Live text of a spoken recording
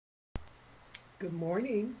Good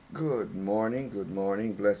morning. Good morning. Good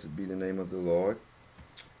morning. Blessed be the name of the Lord.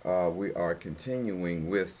 We are continuing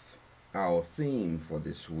with our theme for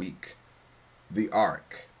this week, the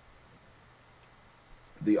Ark.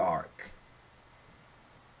 The Ark,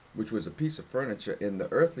 which was a piece of furniture in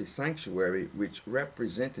the earthly sanctuary which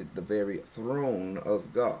represented the very throne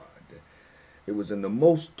of God. It was in the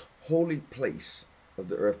most holy place of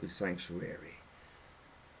the earthly sanctuary.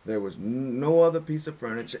 There was no other piece of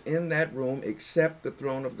furniture in that room except the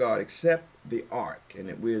throne of God, except the ark. And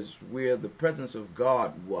it was where the presence of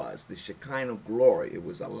God was, the Shekinah glory. It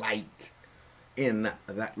was a light in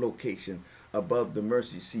that location above the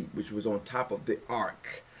mercy seat, which was on top of the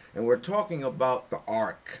ark. And we're talking about the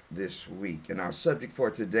ark this week. And our subject for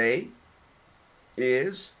today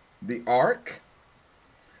is the ark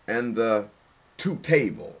and the two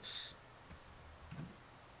tables.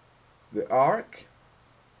 The ark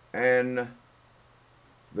and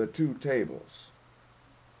the two tables.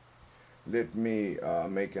 Let me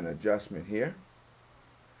make an adjustment here,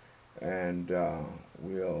 and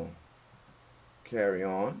we'll carry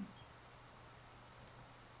on.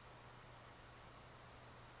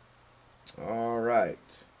 All right.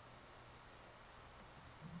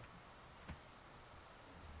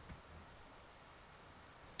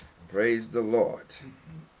 Praise the Lord.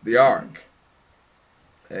 The ark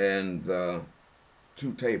and the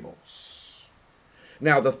two tables.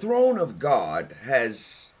 Now, the throne of God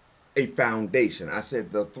has a foundation. I said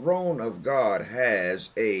the throne of God has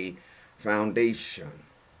a foundation.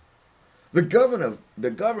 The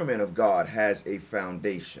government of God has a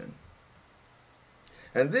foundation.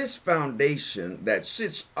 And this foundation that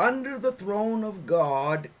sits under the throne of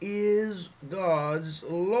God is God's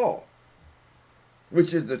law,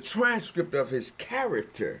 which is the transcript of his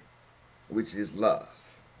character, which is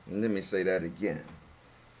love. And let me say that again.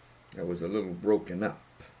 That was a little broken up.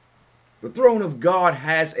 The throne of God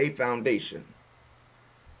has a foundation.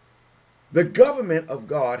 The government of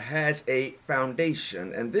God has a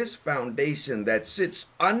foundation, and this foundation that sits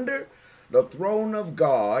under the throne of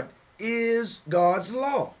God is God's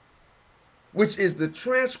law, which is the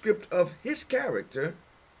transcript of his character,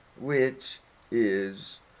 which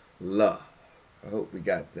is love. I hope we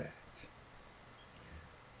got that.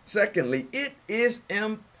 Secondly, it is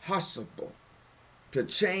impossible to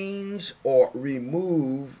change or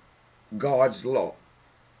remove God's law,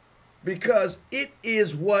 because it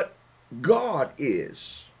is what God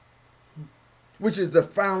is, which is the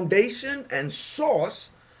foundation and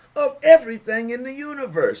source of everything in the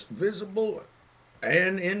universe, visible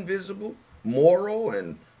and invisible, moral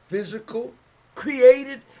and physical,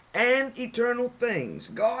 created and eternal things.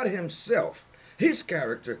 God himself, his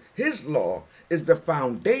character, his law is the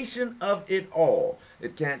foundation of it all.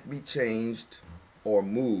 It can't be changed or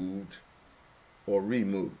moved or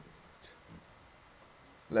removed.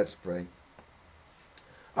 Let's pray.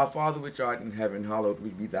 Our Father which art in heaven,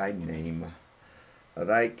 hallowed be thy name.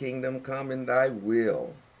 Thy kingdom come and thy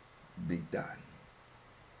will be done.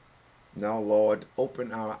 Now, Lord,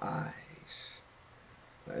 open our eyes,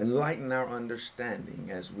 enlighten our understanding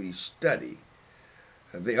as we study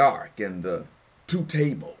the ark and the two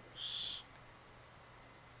tables.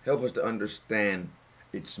 Help us to understand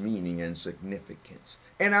its meaning and significance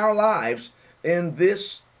in our lives in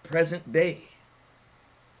this present day.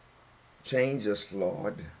 Change us,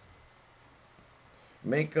 Lord.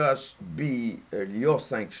 Make us be your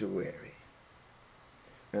sanctuary.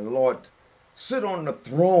 And Lord, sit on the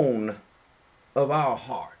throne of our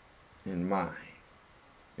heart and mind.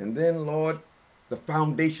 And then, Lord, the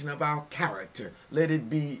foundation of our character, let it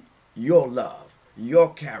be your love,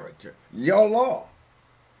 your character, your law.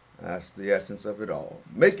 That's the essence of it all.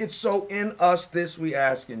 Make it so in us, this we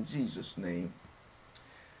ask in Jesus' name.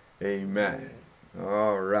 Amen.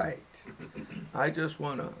 All right. I just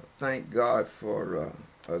want to thank God for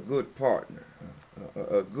a good partner,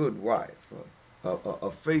 a good wife,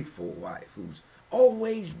 a faithful wife who's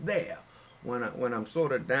always there. When I'm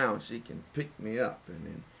sort of down, she can pick me up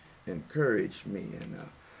and encourage me. And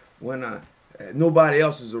when nobody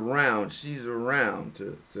else is around, she's around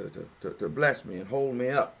to bless me and hold me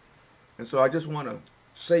up. And so I just want to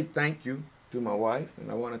say thank you to my wife,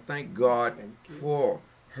 and I want to thank God for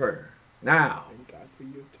her. Now, Thank God for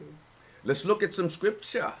you too. let's look at some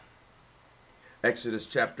scripture. Exodus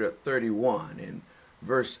chapter 31 and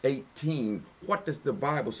verse 18. What does the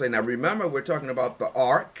Bible say? Now remember, we're talking about the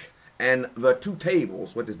ark and the two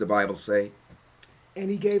tables. What does the Bible say?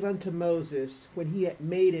 And he gave unto Moses, when he had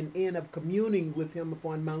made an end of communing with him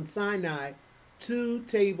upon Mount Sinai, 2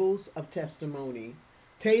 tables of testimony,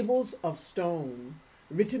 tables of stone,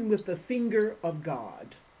 written with the finger of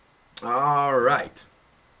God. All right.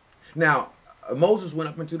 Now, Moses went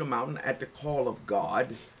up into the mountain at the call of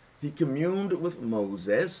God. He communed with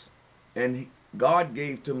Moses, and God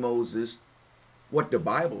gave to Moses what the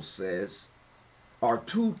Bible says are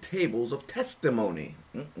 2 tables of testimony.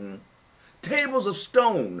 Tables of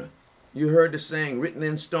stone. You heard the saying, written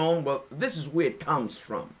in stone. Well, this is where it comes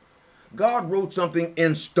from. God wrote something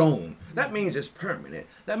in stone. That means it's permanent.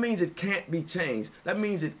 That means it can't be changed. That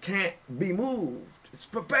means it can't be moved. It's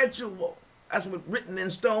perpetual. That's what written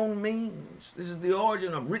in stone means. This is the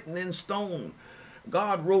origin of written in stone.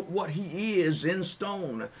 God wrote what he is in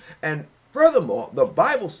stone. And furthermore, the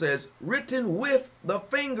Bible says written with the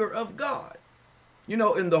finger of God. You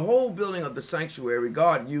know, in the whole building of the sanctuary,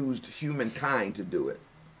 God used humankind to do it.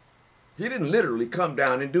 He didn't literally come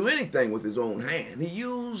down and do anything with his own hand. He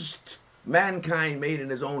used mankind made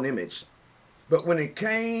in his own image. But when it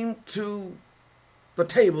came to the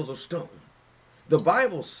tables of stone, the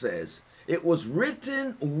Bible says it was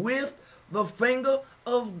written with the finger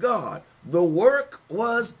of God. The work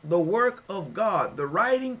was the work of God. The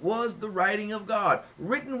writing was the writing of God.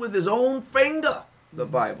 Written with his own finger, the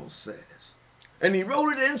Bible says. And he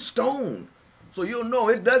wrote it in stone. So you'll know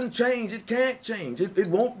it doesn't change. It can't change. It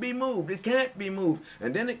won't be moved. It can't be moved.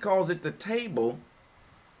 And then it calls it the table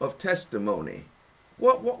of testimony.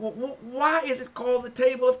 Why is it called the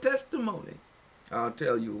table of testimony? I'll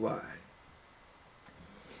tell you why.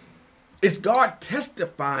 It's God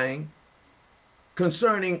testifying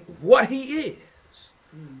concerning what he is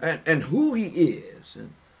and who he is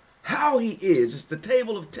and how he is. It's the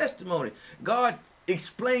table of testimony. God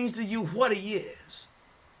explains to you what he is.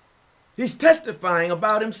 He's testifying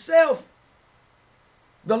about himself.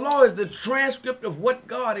 The law is the transcript of what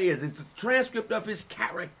God is. It's the transcript of his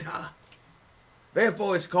character.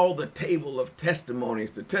 Therefore, it's called the table of testimony.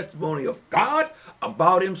 It's the testimony of God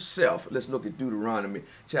about himself. Let's look at Deuteronomy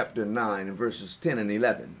chapter 9 and verses 10 and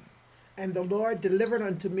 11. And the Lord delivered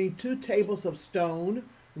unto me 2 tables of stone,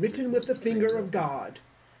 written with the finger of God.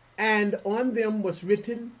 And on them was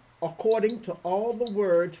written, according to all the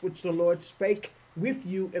words which the Lord spake with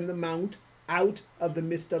you in the mount, out of the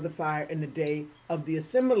midst of the fire in the day of the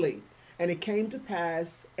assembly. And it came to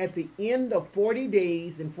pass at the end of 40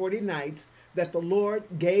 days and 40 nights that the Lord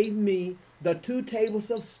gave me the 2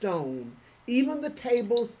 tables of stone, even the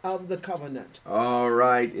tables of the covenant. All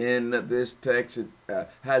right, in this text, it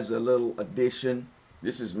has a little addition.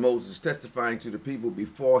 This is Moses testifying to the people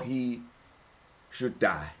before he should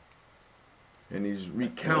die. And he's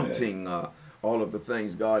recounting all of the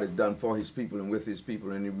things God has done for his people and with his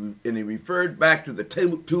people. And he referred back to the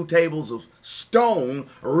 2 tables of stone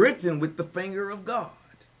written with the finger of God.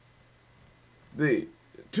 The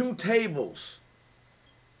 2 tables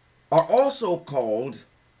are also called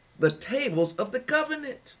the tables of the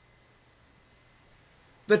covenant.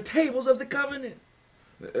 The tables of the covenant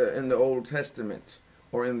in the Old Testament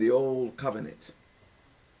or in the Old Covenant.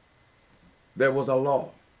 There was a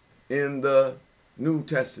law. In the New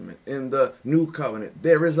Testament, in the New Covenant,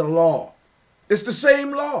 there is a law. It's the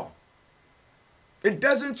same law. It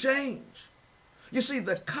doesn't change. You see,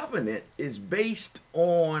 the covenant is based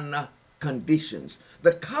on conditions.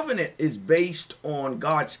 The covenant is based on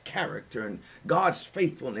God's character and God's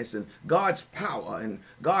faithfulness and God's power and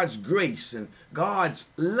God's grace and God's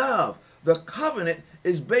love. The covenant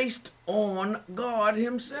is based on God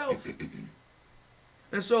himself.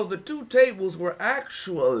 And so the 2 tables were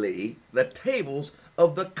actually the tables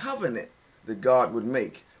of the covenant that God would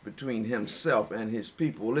make between himself and his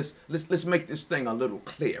people. Let's make this thing a little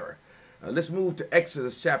clearer. Let's move to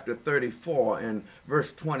Exodus chapter 34 and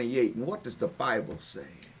verse 28. And what does the Bible say?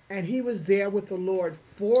 And he was there with the Lord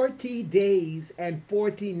 40 days and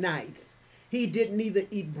 40 nights. He did neither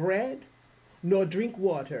eat bread nor drink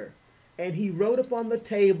water. And he wrote upon the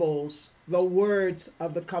tables the words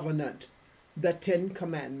of the covenant, the 10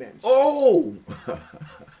 commandments. Oh,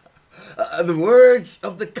 the words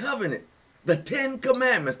of the covenant, the 10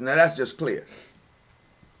 commandments. Now that's just clear.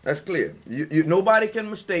 That's clear. Nobody can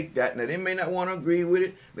mistake that. Now they may not want to agree with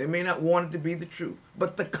it. They may not want it to be the truth.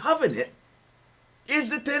 But the covenant is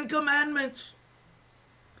the 10 commandments.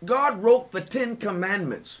 God wrote the 10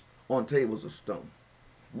 commandments on tables of stone.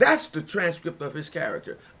 That's the transcript of his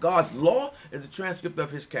character. God's law is the transcript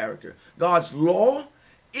of his character. God's law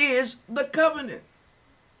is the covenant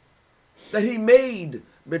that he made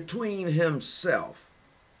between himself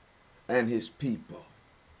and his people.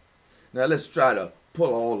 Now let's try to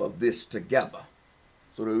pull all of this together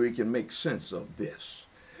so that we can make sense of this.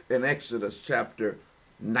 In Exodus chapter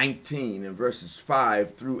 19 and verses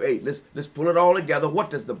 5 through 8, let's pull it all together.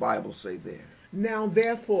 What does the Bible say there? Now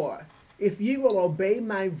therefore, if ye will obey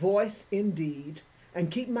my voice indeed,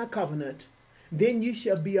 and keep my covenant, Then you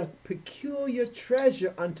shall be a peculiar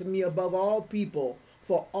treasure unto me above all people,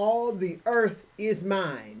 for all the earth is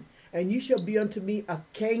mine. And you shall be unto me a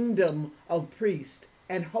kingdom of priests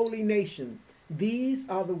and holy nation. These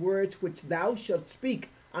are the words which thou shalt speak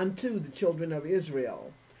unto the children of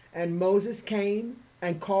Israel. And Moses came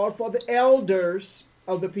and called for the elders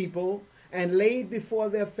of the people, and laid before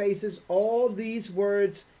their faces all these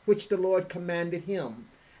words which the Lord commanded him.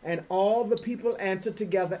 And all the people answered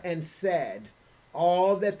together and said,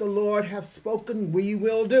 all that the Lord hath spoken we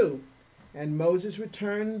will do. And Moses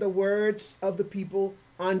returned the words of the people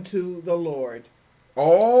unto the Lord.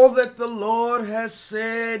 All that the Lord has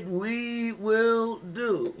said we will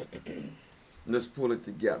do. Let's pull it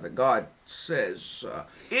together. God says,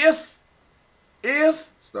 if,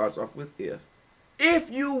 starts off with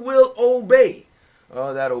if you will obey.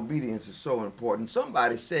 That obedience is so important.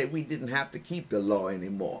 Somebody said we didn't have to keep the law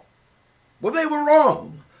anymore. Well, they were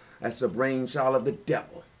wrong. That's the brainchild of the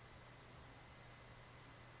devil.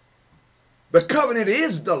 The covenant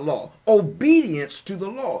is the law. Obedience to the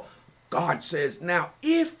law. God says, now,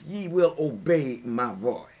 if ye will obey my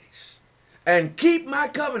voice and keep my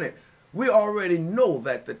covenant. We already know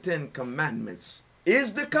that the 10 Commandments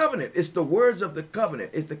is the covenant. It's the words of the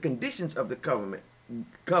covenant. It's the conditions of the covenant.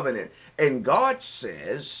 And God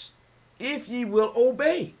says, if ye will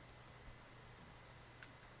obey,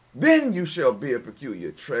 then you shall be a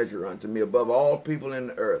peculiar treasure unto me above all people in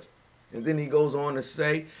the earth. And then he goes on to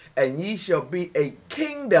say, and ye shall be a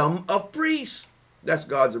kingdom of priests. That's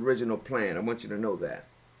God's original plan. I want you to know that.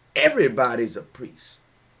 Everybody's a priest.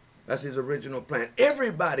 That's his original plan.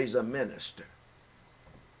 Everybody's a minister.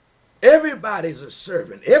 Everybody's a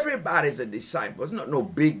servant. Everybody's a disciple. It's not no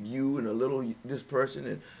big you and a little this person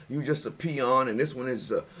and you just a peon and this one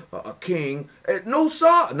is a king. No,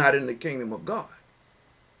 sir, not in the kingdom of God.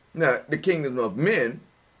 Now, the kingdom of men,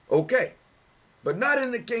 okay, but not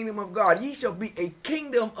in the kingdom of God. Ye shall be a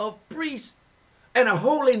kingdom of priests and a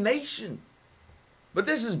holy nation. But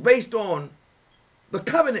this is based on the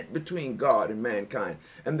covenant between God and mankind.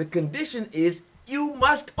 And the condition is you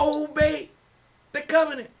must obey the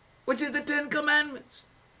covenant, which is the 10 Commandments.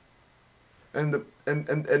 And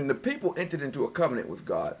the people entered into a covenant with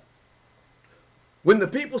God. When the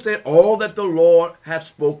people said, all that the Lord hath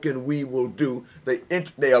spoken we will do,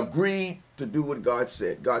 they agreed to do what God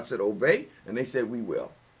said. God said, obey, and they said, we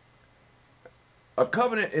will. A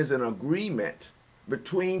covenant is an agreement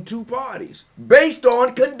between two parties based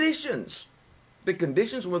on conditions. The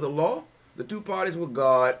conditions were the law. The two parties were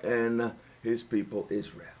God and his people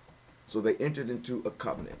Israel. So they entered into a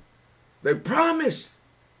covenant. They promised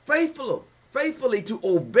faithfully to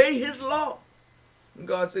obey his law. And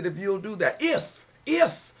God said, if you'll do that, if,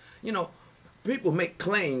 people make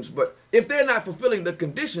claims, but if they're not fulfilling the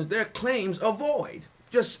conditions, their claims are void.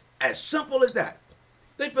 Just as simple as that.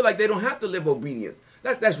 They feel like they don't have to live obedient.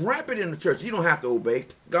 That's rampant in the church. You don't have to obey.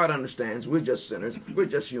 God understands. We're just sinners. We're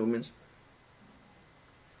just humans.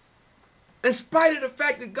 In spite of the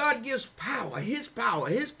fact that God gives power, his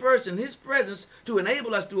person, his presence to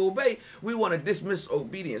enable us to obey, we want to dismiss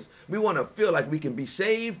obedience. We want to feel like we can be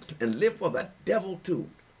saved and live for the devil too.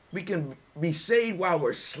 We can be saved while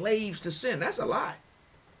we're slaves to sin. That's a lie.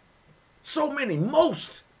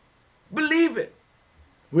 Most believe it.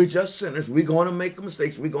 We're just sinners. We're going to make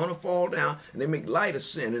mistakes. We're going to fall down. And they make light of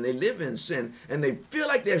sin and they live in sin and they feel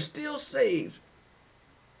like they're still saved.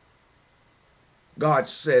 God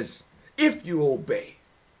says, if you obey,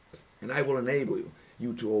 and I will enable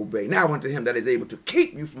you to obey. Now unto him that is able to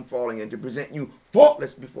keep you from falling and to present you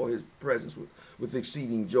faultless before his presence with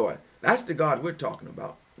exceeding joy. That's the God we're talking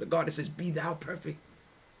about. The God that says, be thou perfect.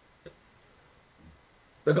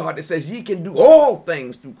 The God that says, ye can do all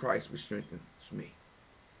things through Christ which strengthens me.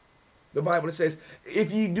 The Bible that says,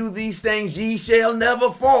 if ye do these things, ye shall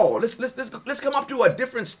never fall. Let's come up to a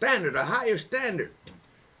different standard, a higher standard.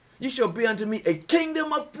 You shall be unto me a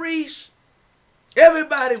kingdom of priests.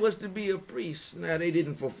 Everybody was to be a priest. Now, they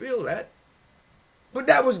didn't fulfill that. But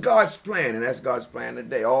that was God's plan, and that's God's plan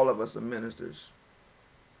today. All of us are ministers.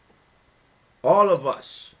 All of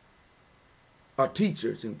us are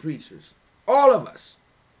teachers and preachers. All of us.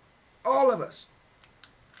 All of us.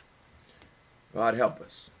 God help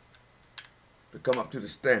us to come up to the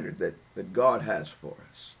standard that God has for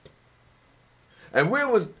us. And where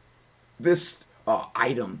was this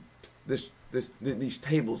item, these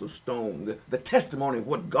tables of stone, the testimony of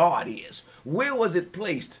what God is? Where was it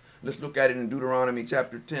placed? Let's look at it in Deuteronomy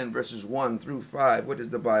chapter 10, verses 1 through 5. What does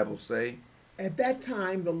the Bible say? At that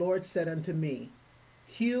time the Lord said unto me,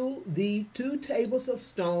 hew thee 2 tables of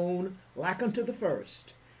stone like unto the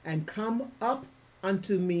first, and come up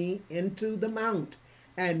unto me into the mount,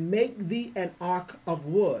 and make thee an ark of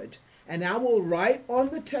wood. And I will write on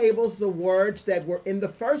the tables the words that were in the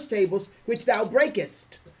first tables which thou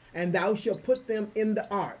breakest, and thou shalt put them in the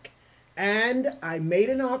ark. And I made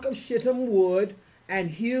an ark of shittim wood, and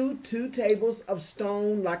hewed 2 tables of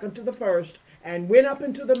stone like unto the first, and went up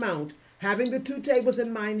into the mount, having the 2 tables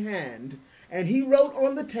in mine hand. And he wrote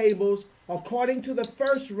on the tables, according to the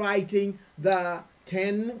first writing, the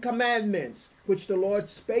 10 commandments, which the Lord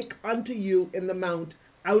spake unto you in the mount,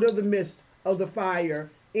 out of the midst of the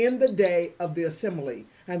fire, in the day of the assembly.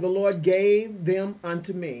 And the Lord gave them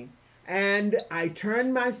unto me. And I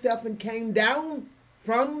turned myself and came down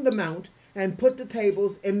from the mount, and put the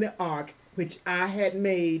tables in the ark which I had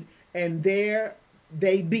made, and there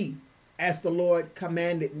they be, as the Lord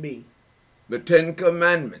commanded me. The 10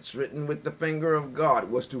 Commandments, written with the finger of God,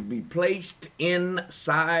 was to be placed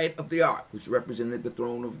inside of the ark, which represented the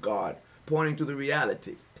throne of God, pointing to the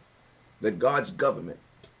reality that God's government,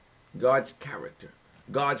 God's character,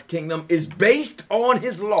 God's kingdom is based on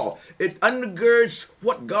his law. It undergirds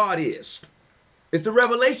what God is. It's the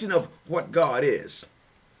revelation of what God is.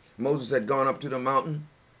 Moses had gone up to the mountain,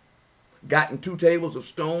 gotten 2 tables of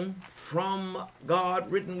stone from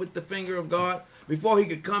God, written with the finger of God. Before he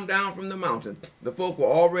could come down from the mountain, the folk were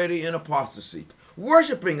already in apostasy,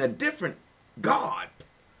 worshiping a different God,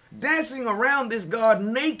 dancing around this God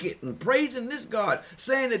naked and praising this God,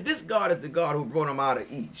 saying that this God is the God who brought them out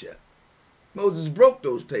of Egypt. Moses broke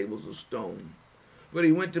those tables of stone, but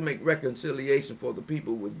he went to make reconciliation for the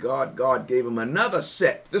people with God. God gave him another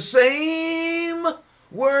set. The same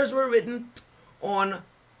words were written on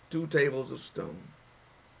 2 tables of stone.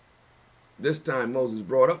 This time Moses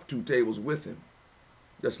brought up 2 tables with him,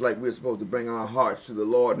 just like we're supposed to bring our hearts to the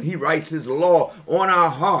Lord. And he writes his law on our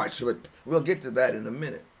hearts, but we'll get to that in a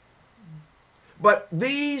minute. But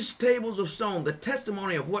these tables of stone, the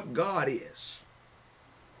testimony of what God is,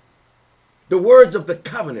 the words of the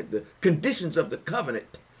covenant, the conditions of the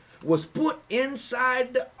covenant, was put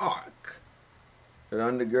inside the ark. It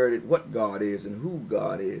undergirded what God is and who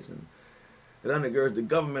God is, and it undergirds the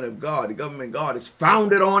government of God. The government of God is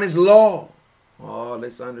founded on his law. Oh,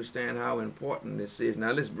 let's understand how important this is.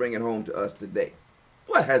 Now let's bring it home to us today.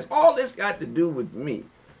 What has all this got to do with me?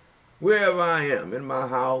 Wherever I am, in my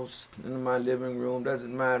house, in my living room,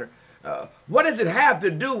 doesn't matter. What does it have to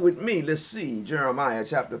do with me? Let's see, Jeremiah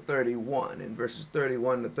chapter 31 and verses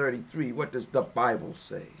 31 to 33. What does the Bible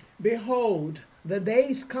say? Behold, the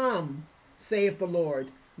days come, saith the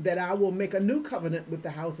Lord, that I will make a new covenant with the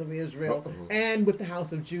house of Israel and with the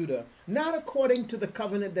house of Judah, not according to the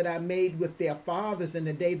covenant that I made with their fathers in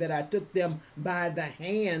the day that I took them by the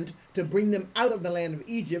hand to bring them out of the land of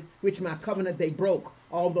Egypt, which my covenant they broke,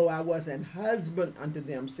 although I was an husband unto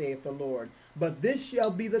them, saith the Lord. But this shall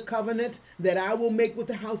be the covenant that I will make with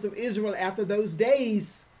the house of Israel after those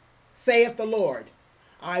days, saith the Lord.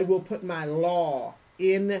 I will put my law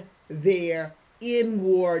in their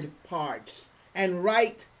inward parts, and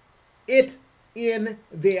write it in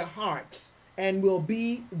their hearts, and will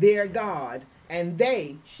be their God, and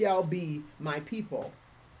they shall be my people.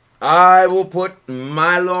 I will put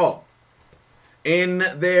my law in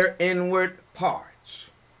their inward parts,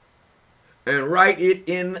 and write it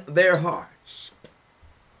in their hearts.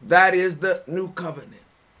 That is the new covenant.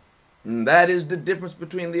 And that is the difference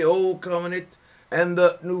between the old covenant and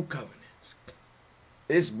the new covenant.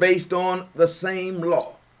 It's based on the same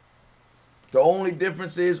law. The only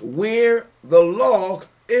difference is where the law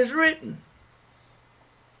is written.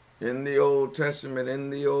 In the Old Testament, in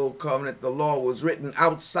the Old Covenant, the law was written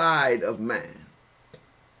outside of man,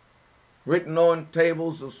 written on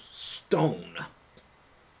tables of stone.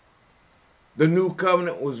 The New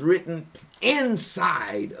Covenant was written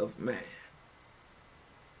inside of man,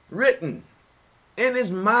 written in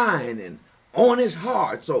his mind and on his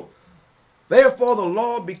heart. So therefore the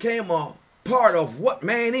law became a part of what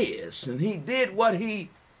man is, and he did what he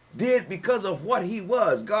did because of what he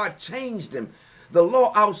was. God changed him. The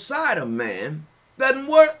law outside of man doesn't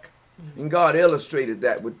work. And God illustrated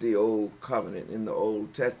that with the Old Covenant in the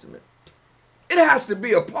Old Testament. It has to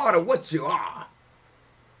be a part of what you are.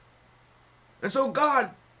 And so God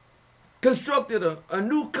constructed a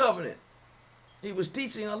new covenant. He was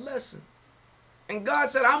teaching a lesson. And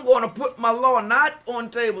God said, I'm going to put my law not on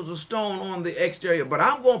tables of stone on the exterior, but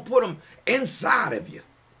I'm going to put them inside of you.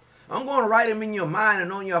 I'm going to write them in your mind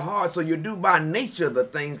and on your heart, so you do by nature the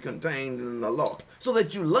things contained in the law, so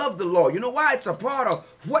that you love the law. You know why? It's a part of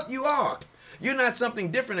what you are. You're not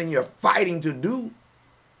something different and you're fighting to do,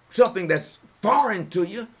 something that's foreign to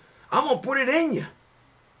you. I'm going to put it in you,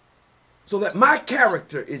 so that my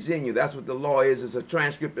character is in you. That's what the law is. It's a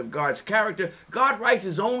transcript of God's character. God writes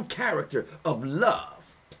his own character of love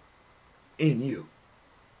in you.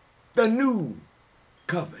 The new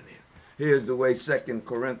covenant. Here's the way 2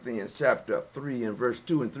 Corinthians chapter 3 and verse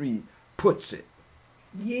 2 and 3 puts it.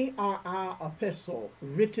 Ye are our epistle,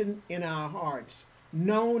 written in our hearts,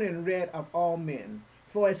 known and read of all men.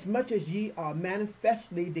 For as much as ye are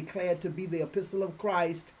manifestly declared to be the epistle of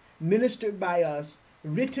Christ, ministered by us,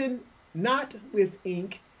 written not with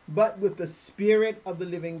ink, but with the Spirit of the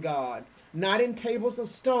living God, not in tables of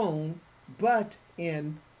stone, but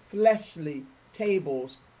in fleshly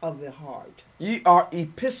tables of the heart. Ye are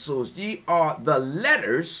epistles, ye are the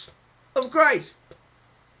letters of Christ,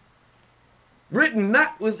 written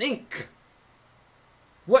not with ink.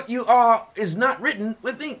 What you are is not written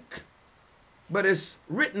with ink, but it's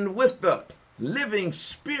written with the living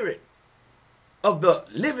Spirit of the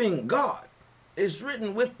living God. It's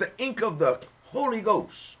written with the ink of the Holy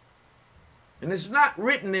Ghost. And it's not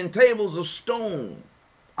written in tables of stone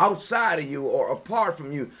outside of you or apart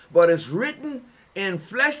from you, but it's written in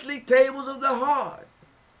fleshly tables of the heart.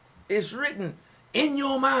 It's written in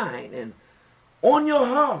your mind and on your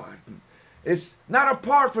heart. It's not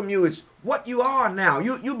apart from you. It's what you are now.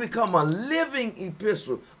 You become a living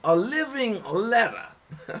epistle, a living letter,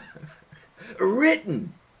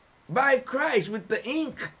 written by Christ with the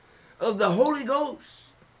ink of the Holy Ghost.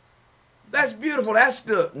 That's beautiful. That's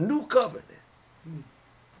the new covenant.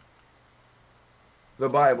 The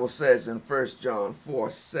Bible says in 1 John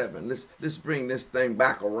 4:7, let's bring this thing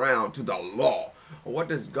back around to the law. What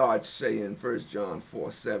does God say in 1 John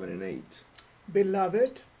 4:7 and 8?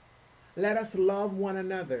 Beloved, let us love one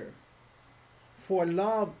another, for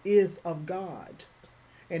love is of God.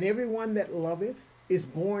 And everyone that loveth is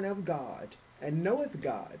born of God, and knoweth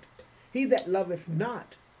God. He that loveth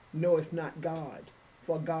not knoweth not God,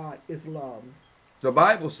 for God is love. The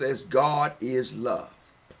Bible says God is love.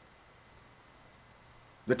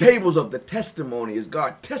 The tables of the testimony is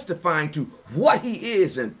God testifying to what he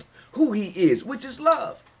is and who he is, which is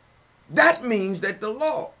love. That means that the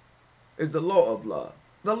law is the law of love.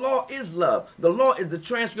 The law is love. The law is the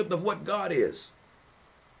transcript of what God is,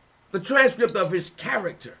 the transcript of his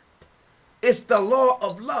character. It's the law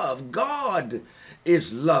of love. God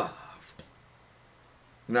is love.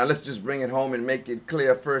 Now let's just bring it home and make it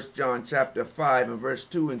clear. 1 John chapter 5 and verse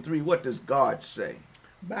 2 and 3. What does God say?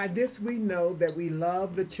 By this we know that we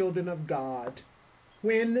love the children of God,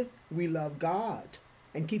 when we love God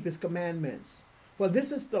and keep his commandments. For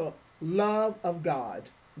this is the love of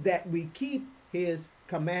God, that we keep his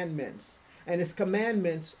commandments, and his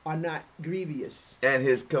commandments are not grievous. And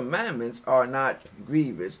his commandments are not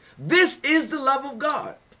grievous. This is the love of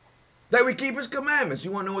God, that we keep his commandments.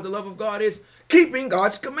 You want to know what the love of God is? Keeping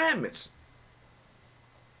God's commandments.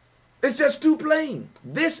 It's just too plain.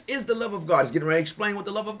 This is the love of God. He's getting ready to explain what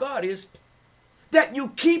the love of God is. That you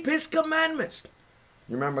keep his commandments.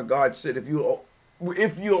 You remember God said, if you'll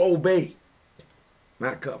obey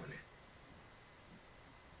my covenant,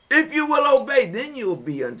 if you will obey, then you'll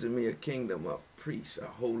be unto me a kingdom of priests, a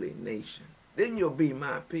holy nation. Then you'll be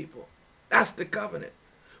my people. That's the covenant.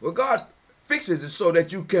 Well, God fixes it so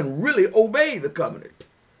that you can really obey the covenant.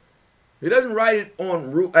 He doesn't write it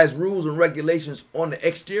on as rules and regulations on the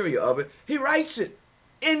exterior of it. He writes it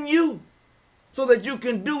in you so that you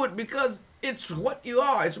can do it, because it's what you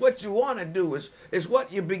are. It's what you want to do. It's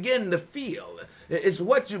what you begin to feel. It's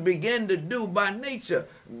what you begin to do by nature.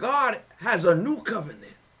 God has a new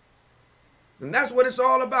covenant. And that's what it's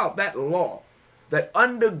all about, that law that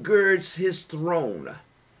undergirds his throne,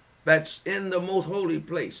 that's in the most holy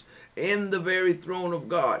place, in the very throne of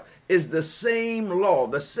God, is the same law,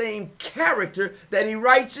 the same character that he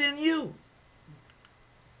writes in you.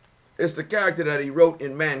 It's the character that he wrote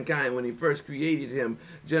in mankind when he first created him.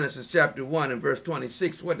 Genesis chapter 1 and verse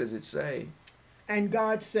 26, what does it say? And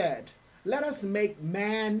God said, let us make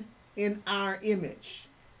man in our image,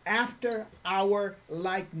 after our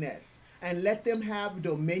likeness, and let them have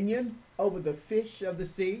dominion over the fish of the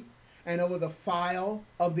sea, and over the fowl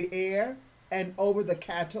of the air, and over the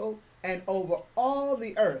cattle, and over all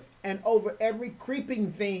the earth, and over every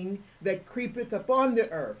creeping thing that creepeth upon the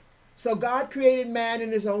earth. So God created man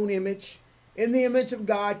in his own image. In the image of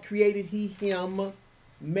God created he him,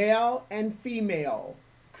 male and female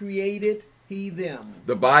created he them.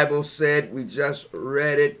 The Bible said, we just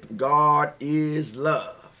read it, God is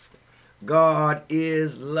love. God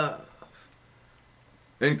is love.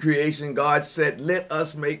 In creation, God said, let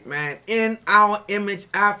us make man in our image,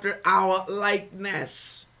 after our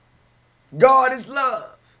likeness. God is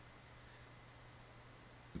love.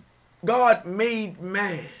 God made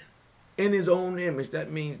man in his own image.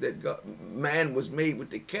 That means that man was made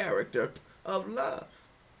with the character of love.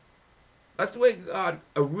 That's the way God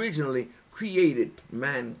originally created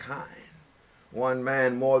mankind. one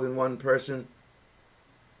man, more than one person,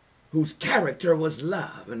 whose character was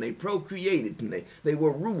love, and they procreated, and they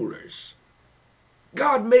were rulers.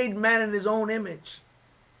 God made man in his own image.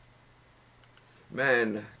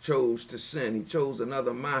 Man chose to sin. He chose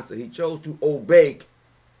another master. He chose to obey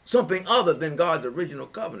something other than God's original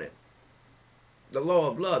covenant, the law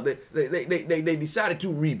of love. They decided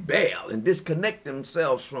to rebel and disconnect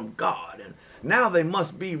themselves from God, and now they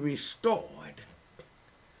must be restored.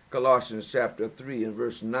 Colossians chapter 3 and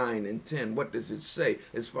verse 9 and 10, what does it say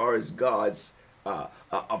as far as God's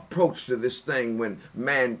approach to this thing when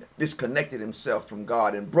man disconnected himself from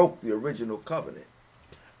God and broke the original covenant?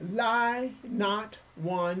 Lie not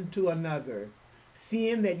one to another,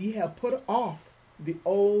 seeing that ye have put off the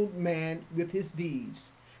old man with his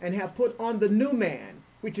deeds, and have put on the new man,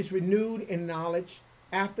 which is renewed in knowledge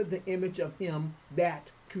after the image of him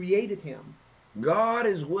that created him. God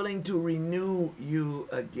is willing to renew you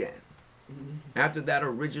again after that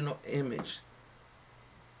original image,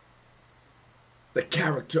 the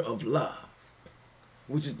character of love,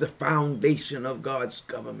 which is the foundation of God's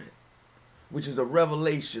government, which is a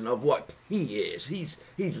revelation of what he is.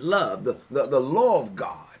 He's love, the law of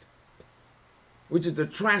God, which is the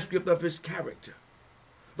transcript of his character.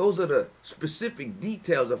 Those are the specific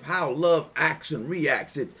details of how love acts and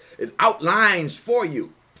reacts. It outlines for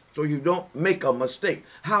you so you don't make a mistake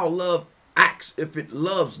how love acts if it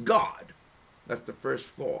loves God. That's the first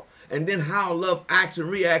 4. And then how love acts and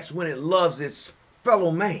reacts when it loves its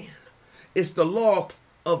fellow man. It's the law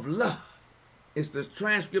of love. It's the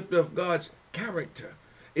transcript of God's character.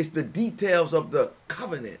 It's the details of the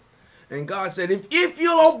covenant. And God said, if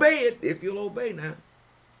you'll obey it, if you'll obey now.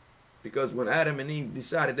 Because when Adam and Eve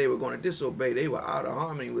decided they were going to disobey, they were out of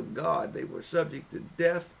harmony with God. They were subject to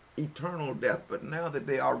death, eternal death. But now that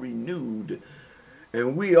they are renewed,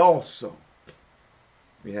 and we also,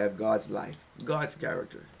 we have God's life, God's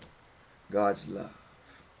character, God's love.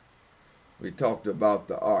 We talked about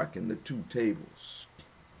the ark and the 2 tables.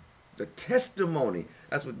 The testimony,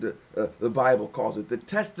 that's what the Bible calls it, the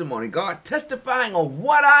testimony. God testifying on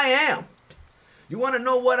what I am. You want to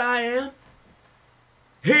know what I am?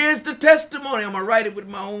 Here's the testimony. I'm going to write it with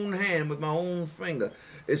my own hand, with my own finger.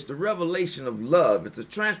 It's the revelation of love. It's the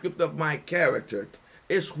transcript of my character.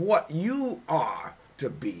 It's what you are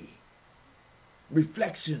to be.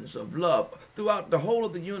 Reflections of love. Throughout the whole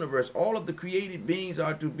of the universe, all of the created beings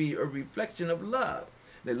are to be a reflection of love.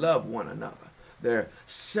 They love one another. They're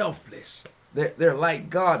selfless. They're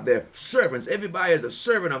like God. They're servants. Everybody is a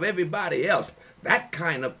servant of everybody else. That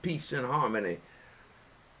kind of peace and harmony.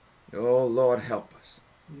 Oh, Lord, help us.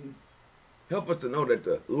 Help us to know that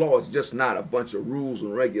the law is just not a bunch of rules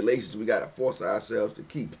and regulations we got to force ourselves to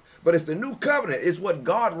keep. But it's the new covenant. It's what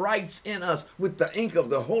God writes in us with the ink of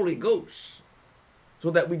the Holy Ghost,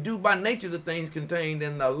 so that we do by nature the things contained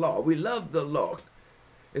in the law. We love the law.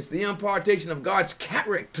 It's the impartation of God's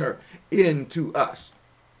character into us,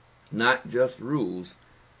 not just rules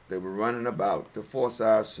that we're running about to force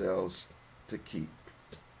ourselves to keep.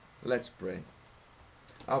 Let's pray.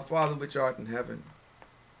 Our Father which art in heaven,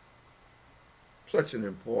 such an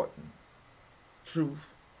important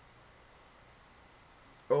truth.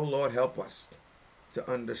 Oh Lord, help us to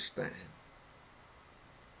understand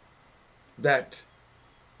that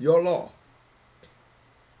your law,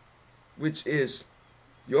 which is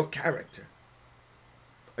your character,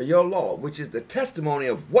 or your law, which is the testimony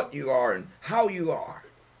of what you are and how you are,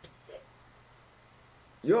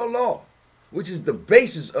 your law, which is the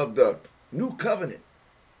basis of the new covenant,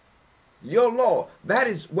 your law, that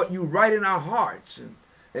is what you write in our hearts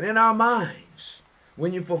and in our minds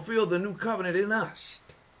when you fulfill the new covenant in us,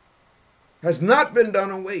 has not been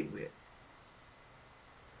done away with.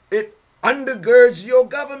 It undergirds your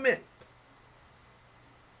government.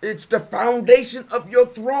 It's the foundation of your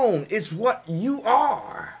throne. It's what you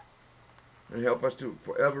are. And help us to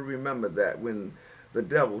forever remember that when the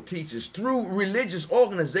devil teaches through religious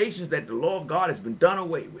organizations that the law of God has been done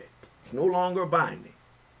away with. It's no longer binding.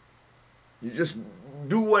 You just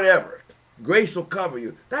do whatever. Grace will cover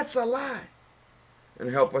you. That's a lie. And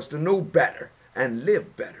help us to know better and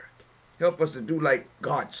live better. Help us to do like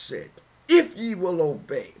God said. If ye will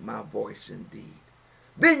obey my voice indeed,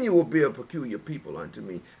 then you will be a peculiar people unto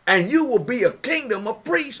me. And you will be a kingdom of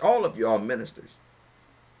priests. All of you are ministers.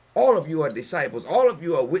 All of you are disciples. All of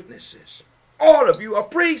you are witnesses. All of you are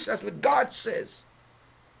priests. That's what God says.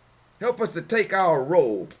 Help us to take our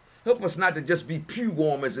role. Help us not to just be pew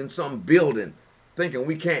warmers in some building thinking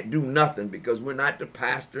we can't do nothing because we're not the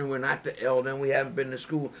pastor and we're not the elder and we haven't been to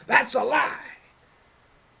school. That's a lie.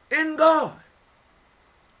 In God,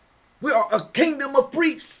 we are a kingdom of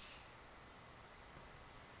priests.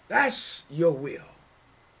 That's your will.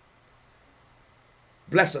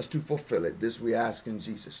 Bless us to fulfill it. This we ask in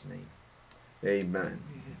Jesus' name. Amen.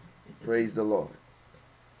 Praise the Lord.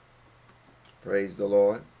 Praise the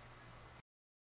Lord.